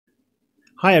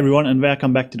Hi everyone and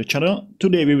welcome back to the channel.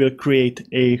 Today we will create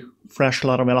a fresh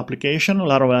Laravel application,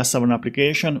 Laravel 7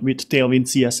 application with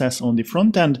Tailwindcss on the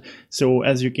front end. So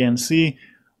as you can see,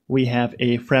 we have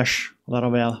a fresh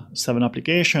Laravel 7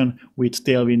 application with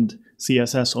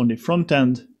Tailwindcss on the front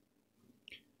end.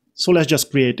 So let's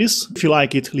just create this. If you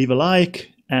like it, leave a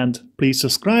like and please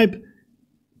subscribe,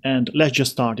 and let's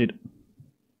just start it.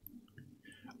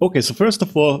 Okay, so first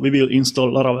of all, we will install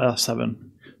Laravel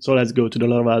 7. So let's go to the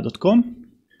laravel.com.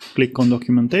 Click on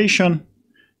documentation,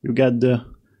 you get the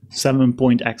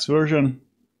 7.x version,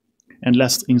 and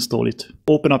let's install it.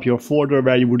 Open up your folder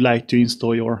where you would like to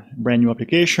install your brand new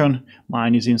application.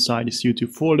 Mine is inside this YouTube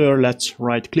folder. Let's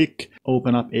right click,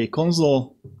 open up a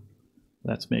console.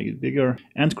 Let's make it bigger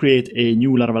and create a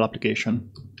new Laravel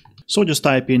application. So just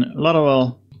type in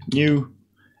Laravel new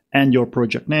and your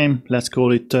project name. Let's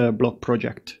call it block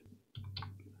project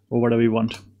or whatever you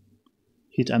want.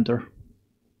 Hit enter.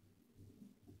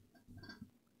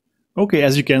 Okay,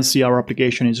 as you can see, our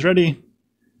application is ready.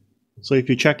 So if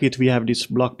you check it, we have this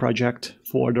block project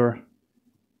folder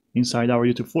inside our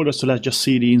YouTube folder. So let's just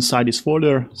cd inside this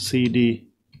folder, cd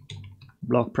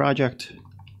block project.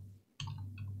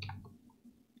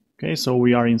 Okay, so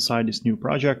we are inside this new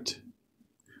project.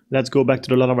 Let's go back to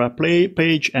the Laravel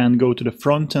page and go to the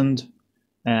Frontend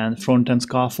and Frontend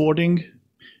scaffolding.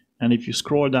 And if you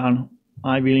scroll down,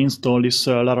 I will install this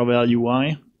Laravel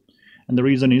UI. And the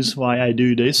reason is why I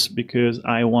do this, because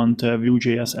I want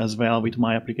Vue.js as well with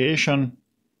my application.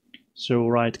 So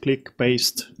right click,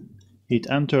 paste, hit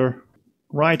enter.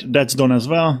 Right, that's done as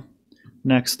well.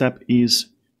 Next step is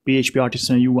PHP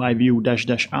Artisan UI Vue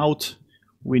 --out.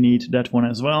 We need that one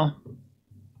as well.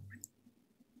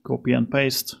 Copy and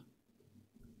paste.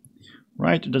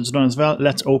 Right, that's done as well.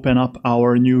 Let's open up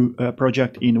our new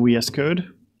project in VS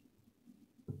Code.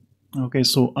 Okay,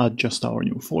 so adjust our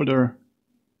new folder.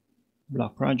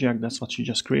 Block project, that's what you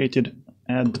just created.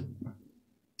 Add.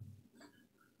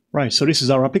 Right, so this is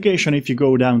our application. If you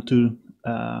go down to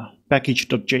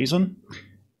package.json,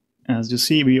 as you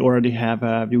see, we already have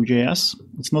Vue.js.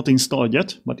 It's not installed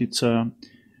yet, but it's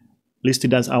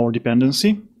listed as our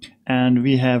dependency. And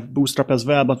we have Bootstrap as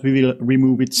well, but we will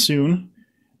remove it soon.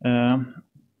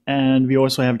 And we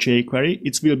also have jQuery.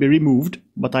 It will be removed,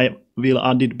 but I will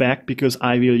add it back because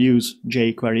I will use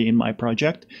jQuery in my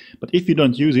project. But if you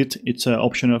don't use it, it's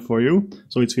optional for you,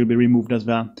 so it will be removed as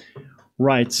well.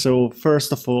 Right, so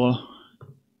first of all,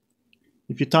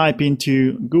 if you type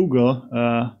into Google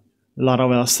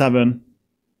Laravel 7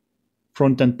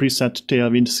 frontend preset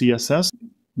Tailwind CSS,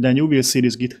 then you will see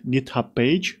this GitHub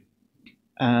page.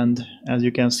 And as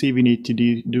you can see, we need to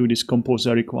do this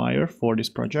composer require for this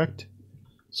project.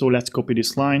 So let's copy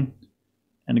this line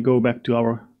and go back to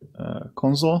our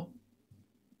console.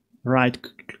 Right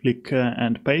click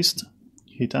and paste,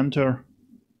 hit enter.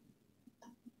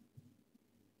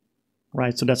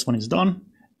 Right, so that's one is done.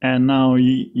 And now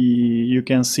you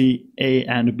can see A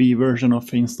and B version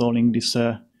of installing this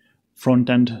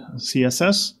front-end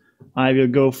CSS. I will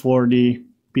go for the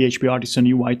PHP Artisan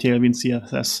UI Tailwind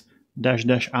CSS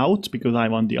 --out because I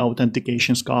want the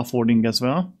authentication scaffolding as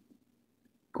well.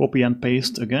 Copy and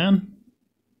paste again.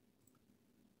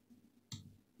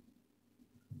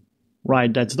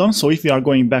 Right, that's done. So if we are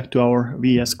going back to our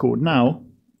VS Code now,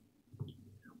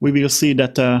 we will see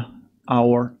that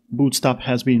our Bootstrap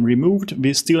has been removed.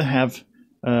 We still have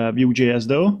Vue.js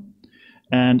though.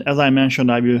 And as I mentioned,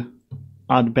 I will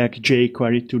add back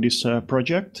jQuery to this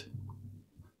project.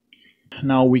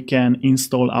 Now we can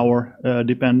install our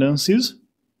dependencies.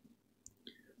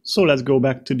 So let's go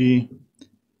back to the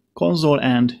console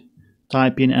and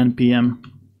type in npm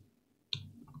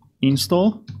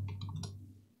install.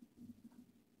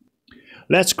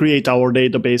 Let's create our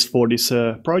database for this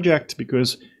project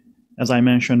because, as I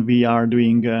mentioned, we are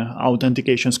doing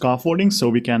authentication scaffolding, so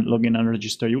we can log in and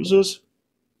register users.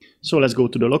 So let's go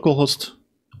to the localhost,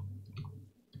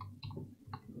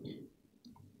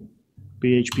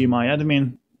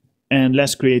 phpMyAdmin, and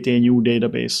let's create a new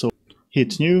database. So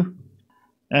hit new,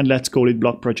 and let's call it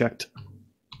block project.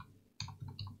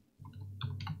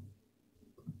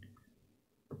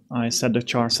 I set the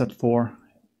char set for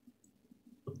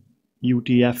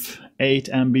UTF-8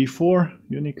 MB4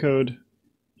 Unicode.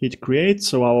 Hit create.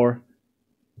 So our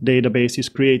database is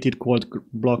created called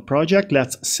block project.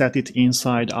 Let's set it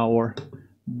inside our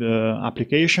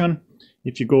application.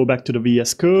 If you go back to the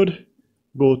VS Code,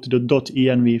 go to the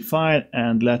 .env file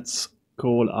and let's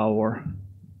call our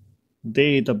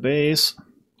database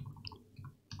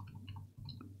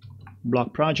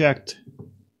block project.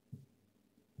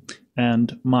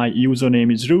 And my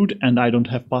username is root and I don't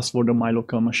have password on my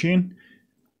local machine.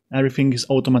 Everything is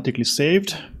automatically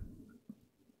saved.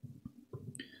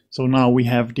 So now we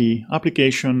have the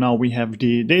application, now we have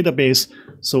the database.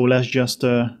 So let's just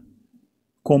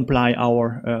compile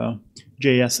our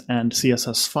JS and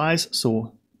CSS files.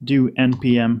 So do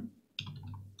npm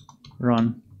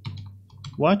run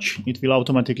watch. It will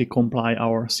automatically compile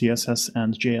our CSS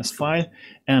and JS file.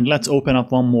 And let's open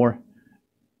up one more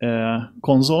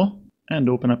console and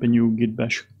open up a new git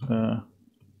bash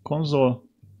console.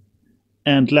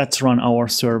 And let's run our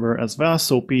server as well.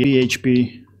 So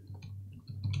php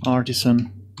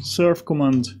artisan serve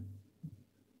command,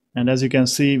 and as you can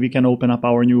see, we can open up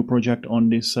our new project on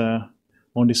this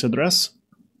address.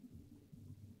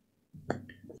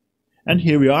 And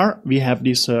here we are. We have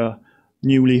this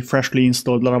freshly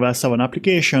installed Laravel 7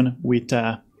 application with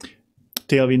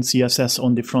Tailwind CSS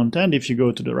on the front end. If you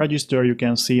go to the register, you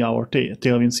can see our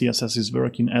Tailwind CSS is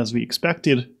working as we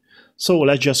expected. So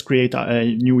let's just create a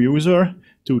new user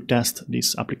to test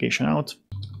this application out.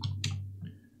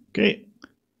 Okay.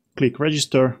 Click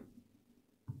register.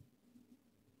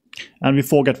 And we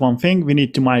forget one thing, we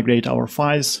need to migrate our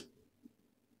files.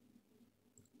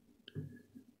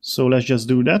 So let's just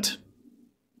do that.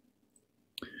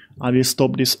 I will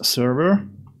stop this server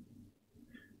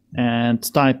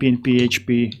and type in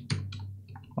php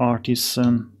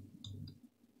artisan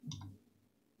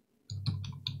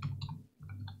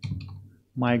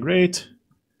migrate.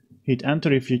 Hit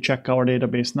enter. If you check our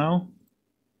database now,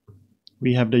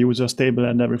 we have the users table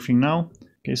and everything now.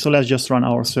 Okay, so let's just run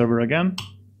our server again.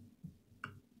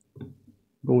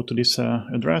 Go to this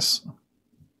address.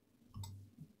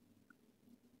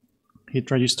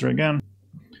 Hit register again.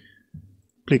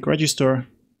 Click register.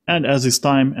 And as this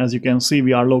time, as you can see,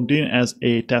 we are logged in as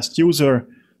a test user.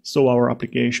 So our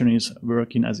application is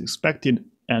working as expected,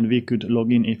 and we could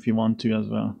log in if we want to as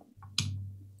well.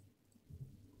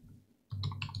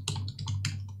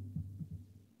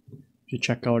 If you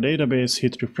check our database,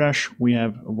 hit refresh, we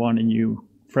have one new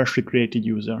freshly created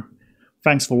user.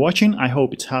 Thanks for watching. I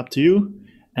hope it's helped you,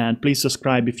 and please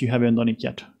subscribe if you haven't done it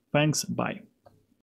yet. Thanks, bye.